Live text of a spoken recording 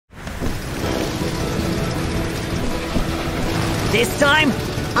This time,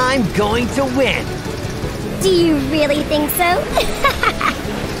 I'm going to win. Do you really think so?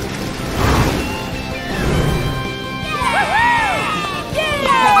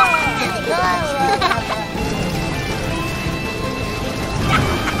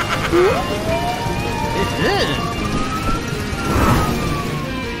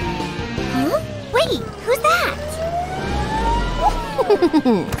 Huh? Wait, who's that?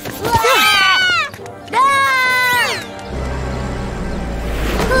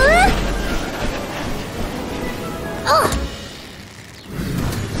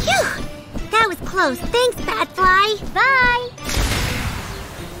 Phew! That was close. Thanks, Batfly. Bye.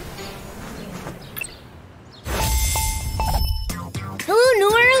 Hello,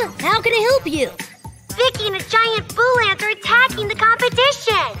 Nora. How can I help you? Vicky and a giant Boolance are attacking the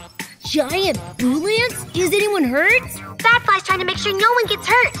competition. Giant Boolance? Is anyone hurt? Batfly's trying to make sure no one gets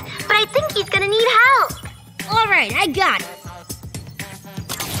hurt, but I think he's gonna need help. All right, I got it.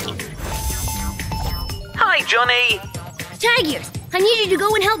 Hi, Johnny. Tigers, I need you to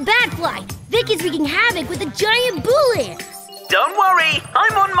go and help Batfly. Vicky's wreaking havoc with a giant Boolance. Don't worry,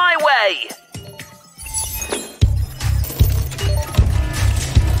 I'm on my way.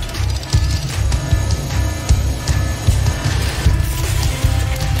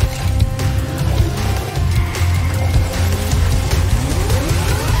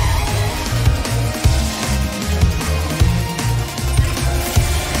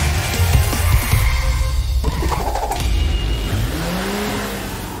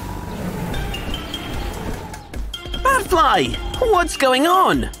 Batfly, what's going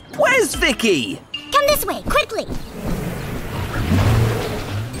on? Where's Vicky? Come this way, quickly.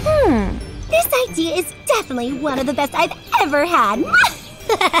 This idea is definitely one of the best I've ever had.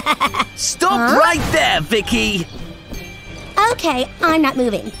 Stop right there, Vicky. Okay, I'm not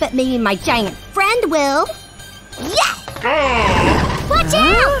moving, but maybe my giant friend will. Yeah! Watch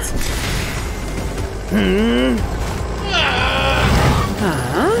out!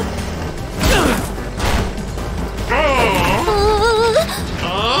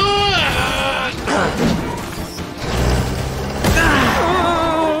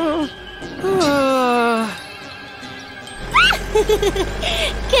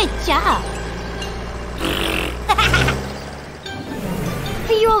 Good job.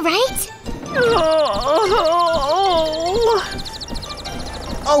 Are you all right?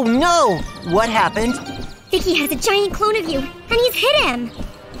 Oh no! What happened? Vicky has a giant clone of you, and he's hit him.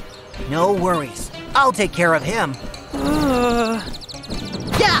 No worries. I'll take care of him.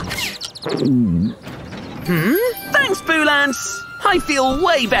 Yeah. Thanks, Boolance. I feel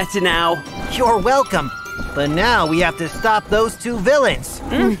way better now. You're welcome. But now we have to stop those two villains.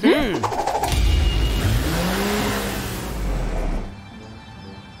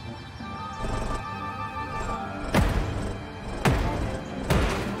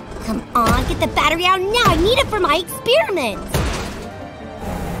 Come on, get the battery out now. I need it for my experiments.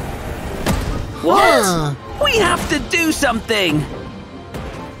 What? We have to do something.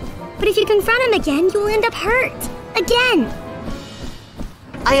 But if you confront him again, you'll end up hurt. Again.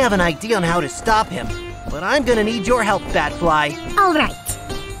 I have an idea on how to stop him, but I'm gonna need your help, Batfly. All right.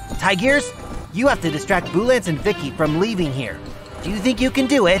 Tigers, you have to distract Boolance and Vicky from leaving here. Do you think you can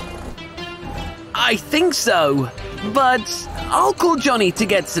do it? I think so, but I'll call Johnny to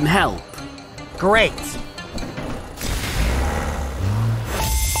get some help. Great.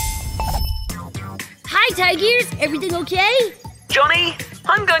 Hi, Tigers. Everything okay? Johnny,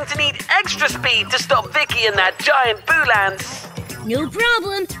 I'm going to need extra speed to stop Vicky and that giant Boolance. No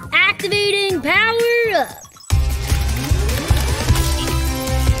problem. Activating power up.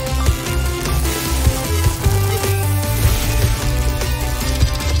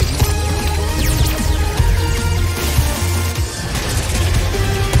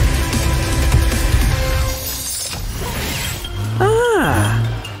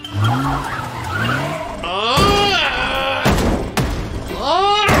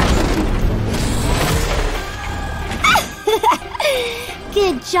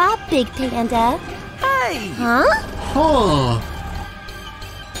 Good job, Big Panda. Hey! Huh? Oh.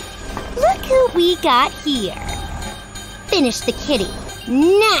 Look who we got here. Finish the kitty.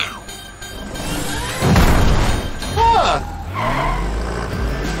 Now!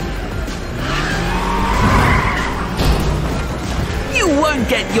 You won't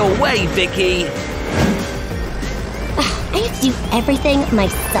get your way, Vicky. I have to do everything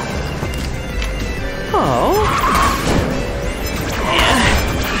myself. Oh.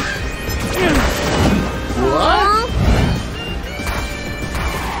 What?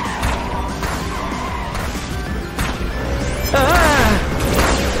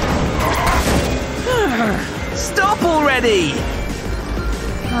 Stop already!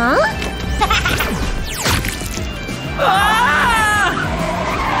 Huh?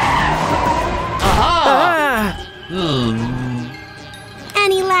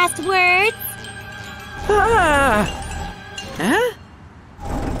 Any last words?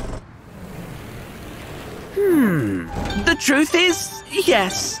 The truth is,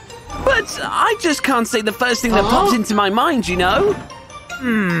 yes. But I just can't say the first thing that pops into my mind, you know?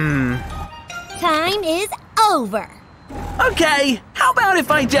 Time is over. Okay, how about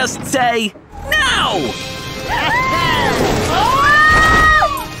if I just say, now?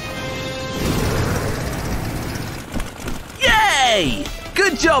 Yay!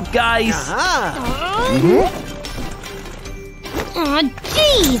 Good job, guys! Aw,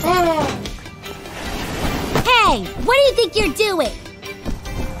 jeez! Hey, what do you think you're doing?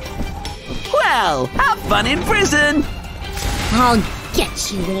 Well, have fun in prison! I'll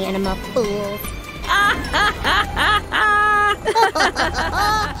get you, anima fools.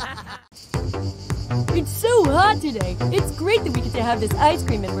 It's so hot today. It's great that we get to have this ice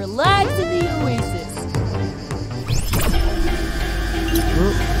cream and relax in the oasis.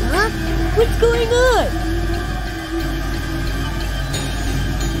 Huh? What's going on?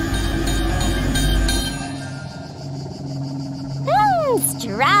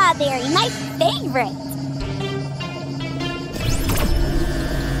 Strawberry, my favorite.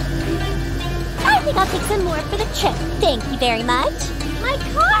 I think I'll take some more for the trip. Thank you very much. My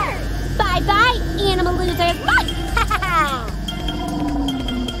car. Bye-bye, animal losers.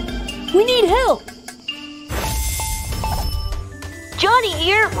 We need help. Johnny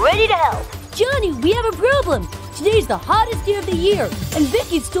here, ready to help. Johnny, we have a problem. Today's the hottest day of the year, and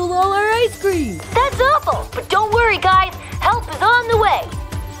Vicky stole all our ice cream. That's awful, but don't worry, guys. Help is on the way.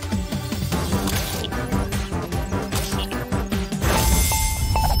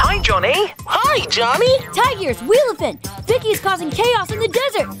 Hi, Johnny. Hi, Johnny. Tigers, Wheelefant, Vicky's causing chaos in the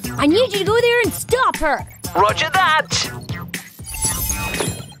desert. I need you to go there and stop her. Roger that.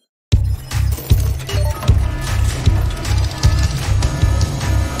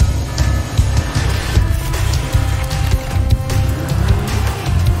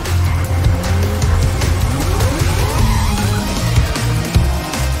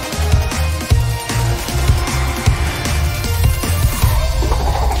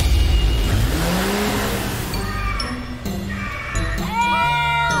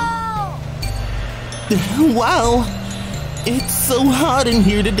 Wow, it's so hot in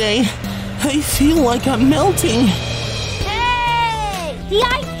here today. I feel like I'm melting. Hey! The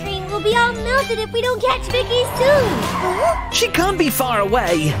ice cream will be all melted if we don't catch Vicky soon. She can't be far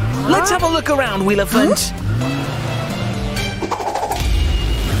away. Let's have a look around, Wheelefant.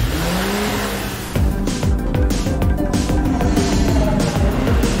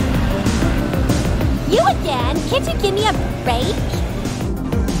 You again? Can't you give me a break?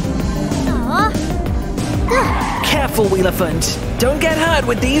 Aw. Careful, Wheelefant. Don't get hurt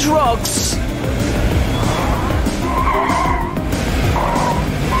with these rocks.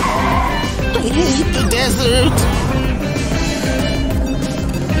 I hate the desert.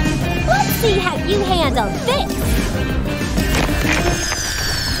 Let's see how you handle this.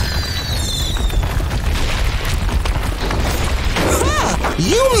 Ha!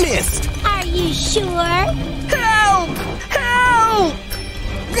 You missed. Are you sure? Help! Help!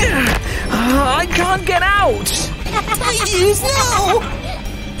 I can't get out! Tigers, no!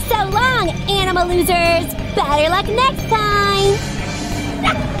 So long, animal losers. Better luck next time.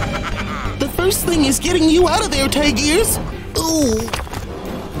 The first thing is getting you out of there, Tigers. Ooh.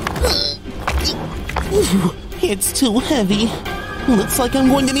 It's too heavy. Looks like I'm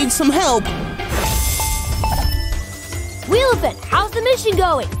going to need some help. Wheelefant, how's the mission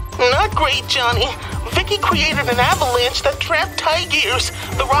going? Not great, Johnny. Vicky created an avalanche that trapped Tigers.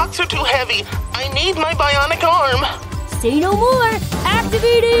 The rocks are too heavy. I need my bionic arm. Say no more.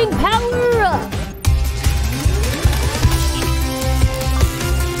 Activating power up.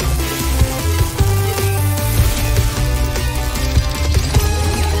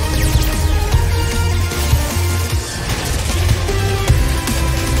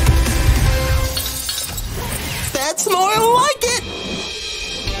 That's more like it.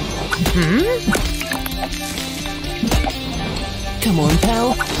 Come on,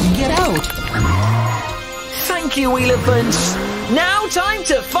 pal. Get out. Thank you, Wheelefant. Now time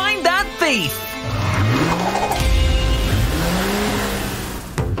to find that thief.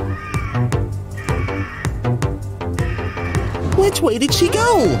 Which way did she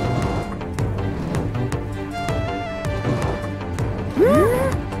go?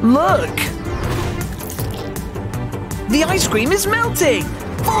 Look! The ice cream is melting!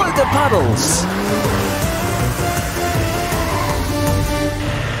 Follow the puddles!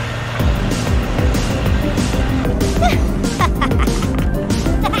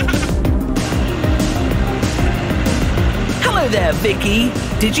 Hello there, Vicky.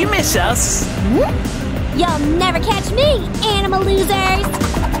 Did you miss us? You'll never catch me, animal losers!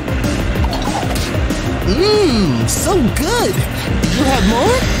 Mmm, so good! You have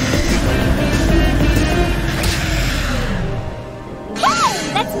more?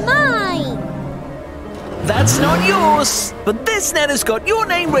 Hey, that's mine! That's not yours, but this net has got your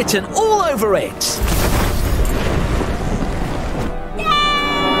name written all over it.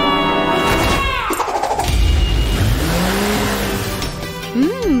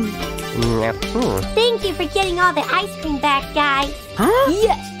 Thank you for getting all the ice cream back, guys. Huh?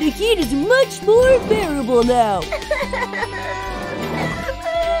 Yes, the heat is much more bearable now.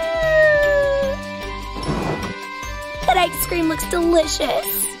 That ice cream looks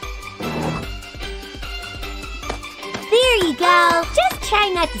delicious. There you go. Just try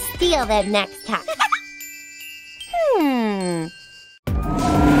not to steal them next time.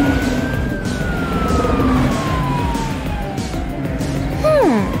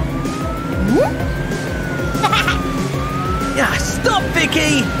 Yeah, stop,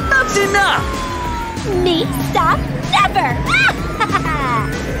 Vicky! That's enough! Me? Stop? Never!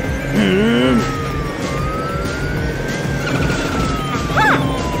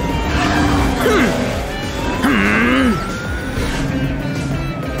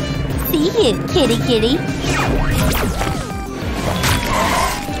 See you, kitty kitty.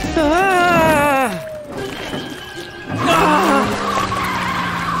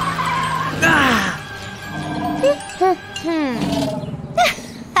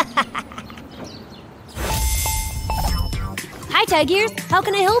 Hi, Tigers. How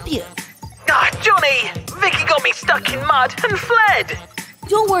can I help you? Ah, Johnny! Vicky got me stuck in mud and fled!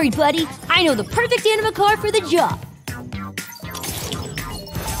 Don't worry, buddy. I know the perfect Animacar for the job.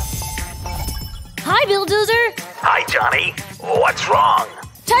 Hi, Bulldozer. Hi, Johnny. What's wrong?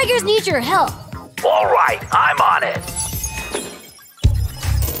 Tigers need your help. All right, I'm on it.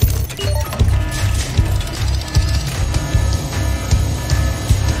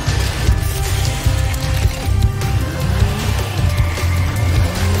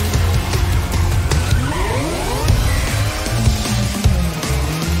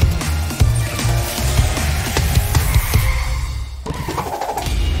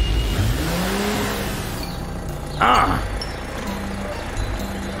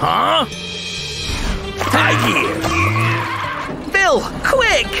 Huh? Tiger! Bill,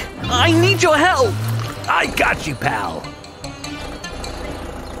 quick! I need your help! I got you, pal.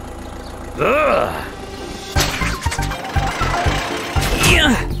 Ugh.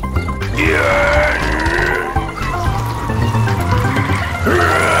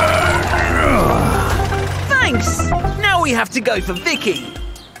 Thanks! Now we have to go for Vicky.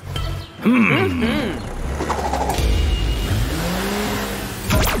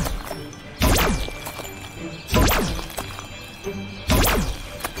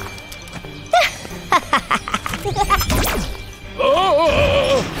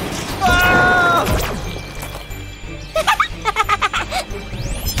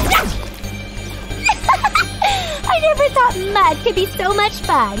 I never thought mud could be so much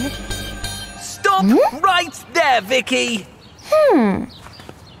fun. Stop right there, Vicky!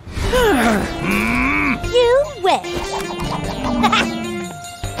 You win.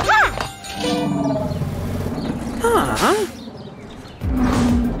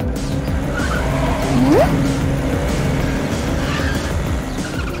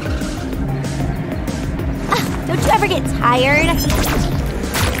 Don't you ever get tired?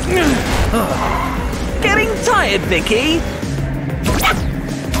 Getting tired, Vicky?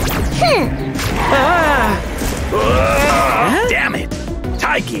 Damn it!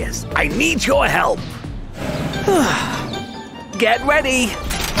 Tigers, I need your help. Get ready.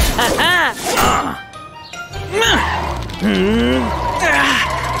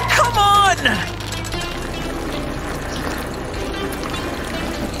 Come on!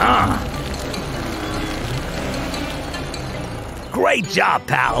 Great job,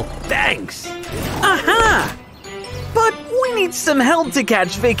 pal. Thanks. Aha! But we need some help to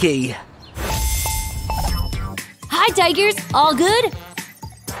catch Vicky. Hi, Tigers. All good?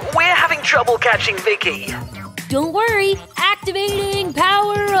 We're having trouble catching Vicky. Don't worry. Activating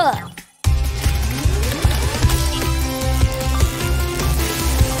power up.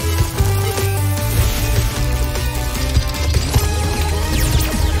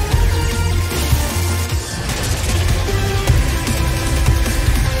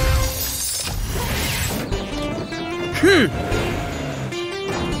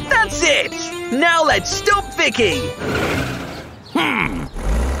 That's it! Now let's stop Vicky!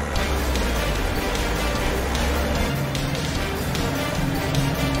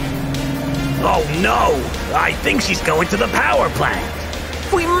 Oh no! I think she's going to the power plant.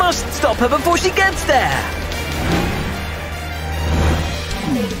 We must stop her before she gets there.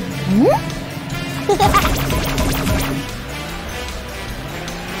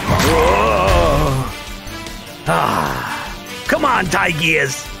 Whoa. Come on,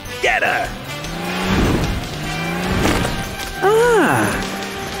 Tigers. Get her.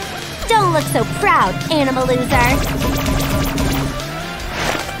 Don't look so proud, animal loser.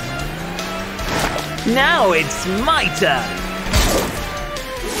 Now it's my turn.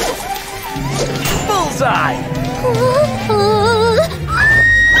 Bullseye.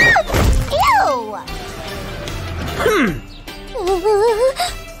 Ew!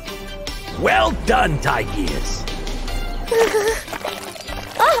 Well done, Tigers.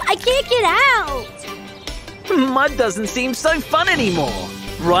 Oh, I can't get out. Mud doesn't seem so fun anymore.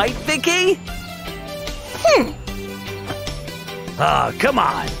 Right, Vicky? Oh, come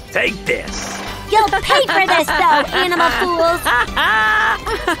on. Take this. You'll pay for this, though, animal fools.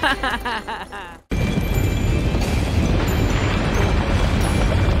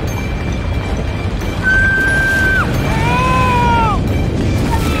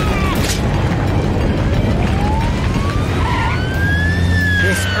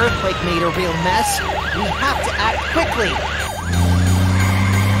 This earthquake made a real mess. We have to act quickly.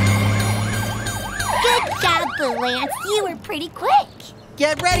 Good job, Boolance. You were pretty quick.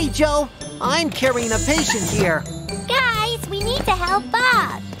 Get ready, Joe. I'm carrying a patient here. Guys, we need to help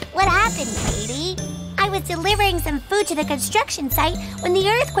Bob. What happened, Katie? I was delivering some food to the construction site when the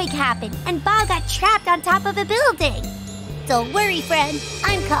earthquake happened and Bob got trapped on top of a building. Don't worry, friend.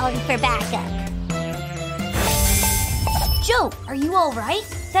 I'm calling for backup. Joe, are you all right?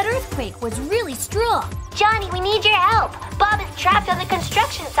 That earthquake was really strong. Johnny, we need your help. Bob is trapped on the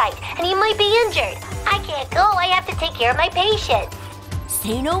construction site and he might be injured. I can't go. I have to take care of my patient.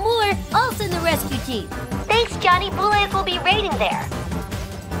 Say no more. I'll send the rescue team. Thanks, Johnny. Boolance will be waiting there.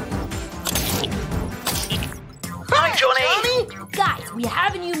 Hi, Johnny. Guys, we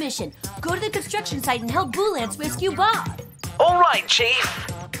have a new mission. Go to the construction site and help Boolance rescue Bob. All right, Chief.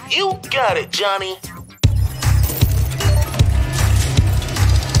 You got it, Johnny.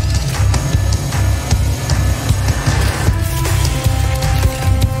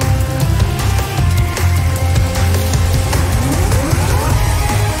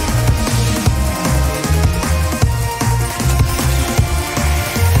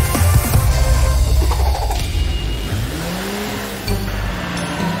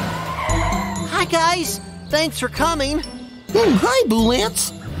 Hi, guys. Thanks for coming. Hi,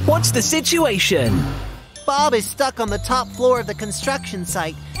 Boolance. What's the situation? Bob is stuck on the top floor of the construction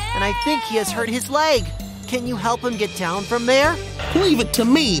site, and I think he has hurt his leg. Can you help him get down from there? Leave it to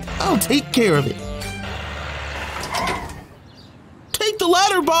me. I'll take care of it. Take the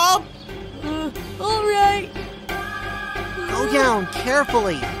ladder, Bob. All right. Go down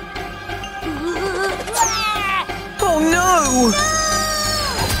carefully. Oh no!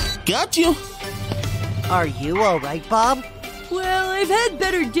 Got you. Are you all right, Bob? Well, I've had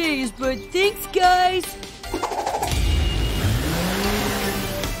better days, but thanks, guys.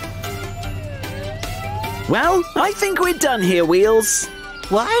 Well, I think we're done here, Wheels.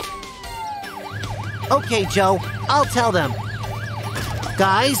 What? Okay, Joe, I'll tell them.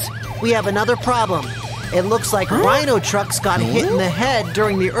 Guys, we have another problem. It looks like Rhino Trucks got hit in the head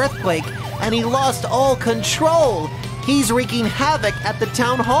during the earthquake, and he lost all control. He's wreaking havoc at the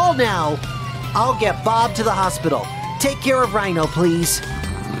town hall now. I'll get Bob to the hospital. Take care of Rhino, please.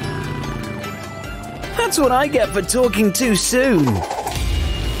 That's what I get for talking too soon.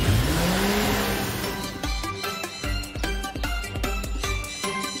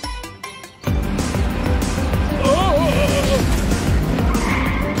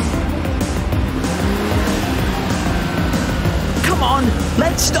 Come on,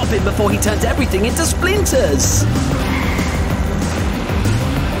 let's stop him before he turns everything into splinters.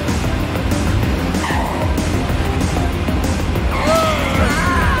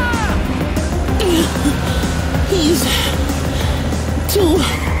 He's too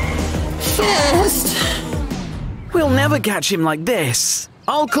fast. We'll never catch him like this.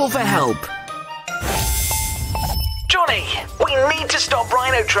 I'll call for help. Johnny, we need to stop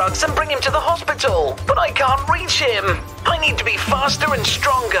Rhino Trucks and bring him to the hospital, but I can't reach him. I need to be faster and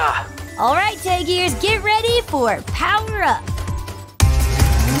stronger. All right, Tag Ears, get ready for Power Up.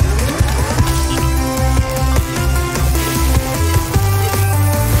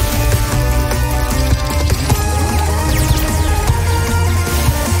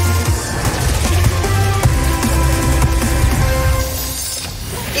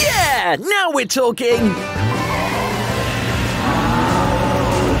 Yeah, now we're talking.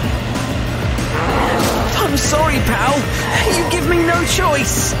 I'm sorry, pal. You give me no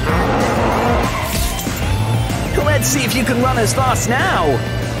choice. Let's see if you can run as fast now.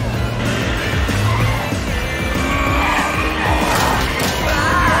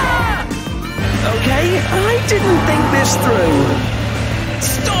 Okay, I didn't think this through.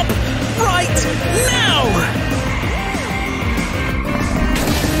 Stop right now!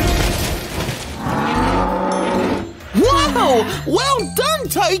 Wow! Well done,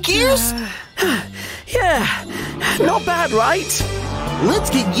 Tight Gears! Yeah, not bad, right? Let's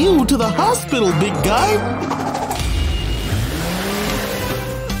get you to the hospital, big guy.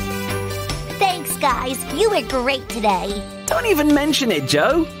 Thanks, guys. You were great today. Don't even mention it,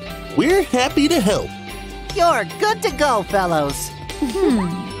 Joe. We're happy to help. You're good to go, fellows.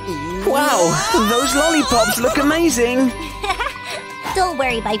 Wow, those lollipops look amazing. Don't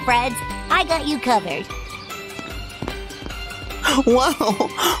worry, my friends. I got you covered. Wow,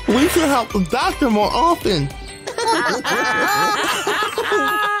 we should help the doctor more often.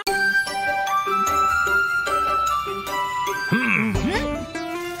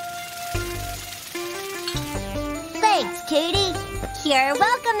 Thanks, Katie. You're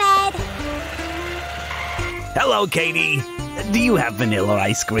welcome, Ed. Hello, Katie. Do you have vanilla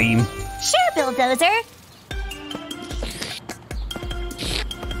ice cream? Sure, Bulldozer.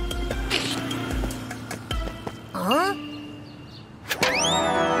 Huh?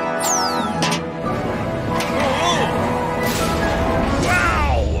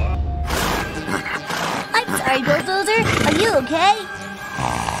 I'm sorry, Bulldozer. Are you okay?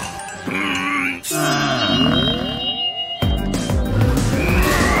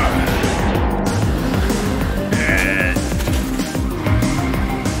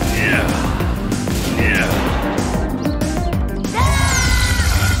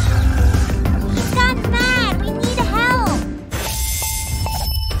 He's gone mad. We need help.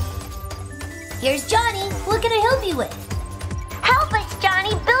 Here's Johnny. What can I help you with? Help us, Johnny.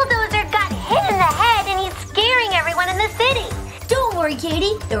 Bulldozer got hit in the head and he's scaring everyone in the city. Don't worry,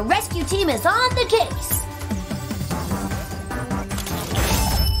 Katie. The rescue team is on the case.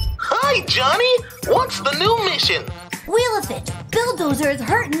 Hi, Johnny. What's the new mission? Wheel of it. Bulldozer is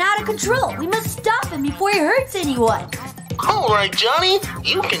hurt and out of control. We must stop him before he hurts anyone. All right, Johnny.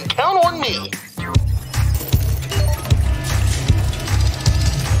 You can count on me.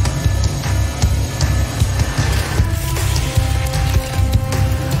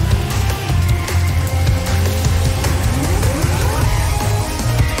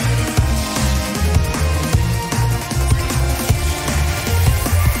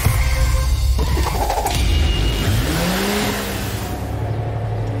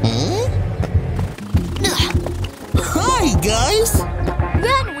 Hi, guys.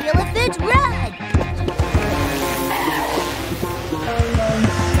 Run, Wheel of it, run!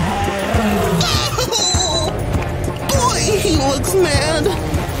 Boy, he looks mad.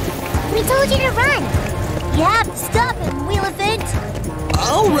 We told you to run. You have to stop him, Wheel of it.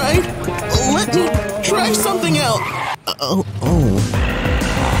 All right, let me try something out. Oh.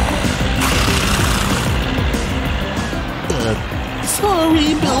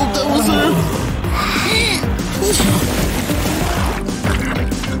 Sorry, Bulldozer.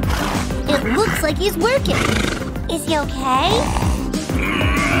 It looks like he's working. Is he okay?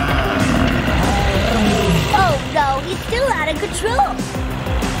 Oh no, he's still out of control.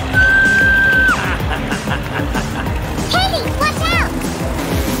 Hey, watch out!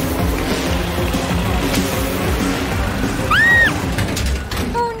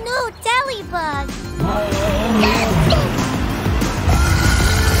 Oh no, Dellybug!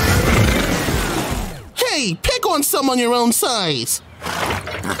 Hey, pick on someone your own size.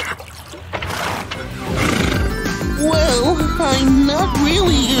 Well, I'm not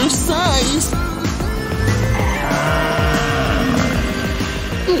really your size.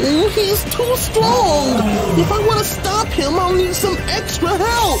 He's too strong. If I want to stop him, I'll need some extra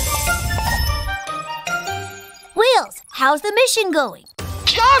help. Wheels, how's the mission going?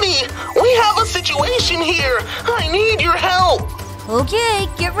 Johnny, we have a situation here. I need your help. Okay,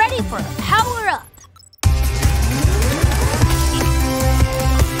 get ready for a power up.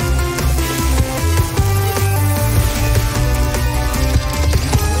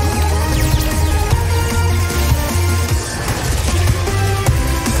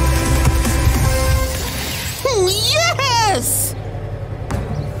 Yes!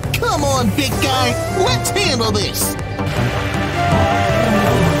 Come on, big guy. Let's handle this.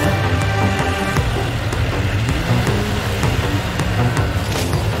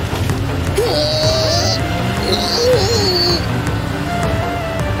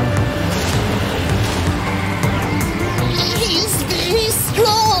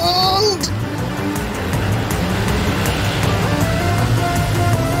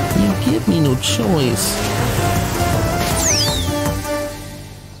 me no choice.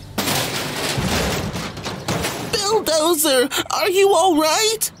 Bulldozer, are you all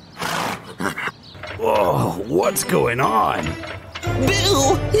right? Whoa, what's going on?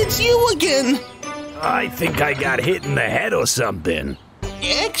 Bill, it's you again. I think I got hit in the head or something.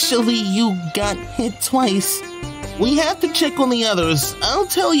 Actually, you got hit twice. We have to check on the others. I'll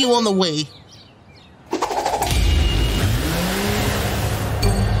tell you on the way.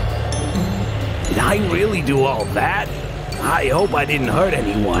 Did I really do all that? I hope I didn't hurt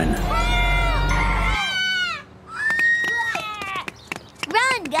anyone.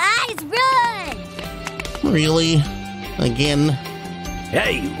 Run, guys, run! Really? Again?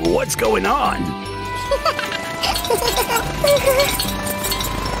 Hey, what's going on?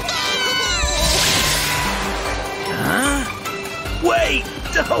 Huh? Wait!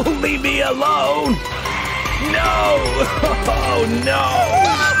 Don't leave me alone! No! Oh, no!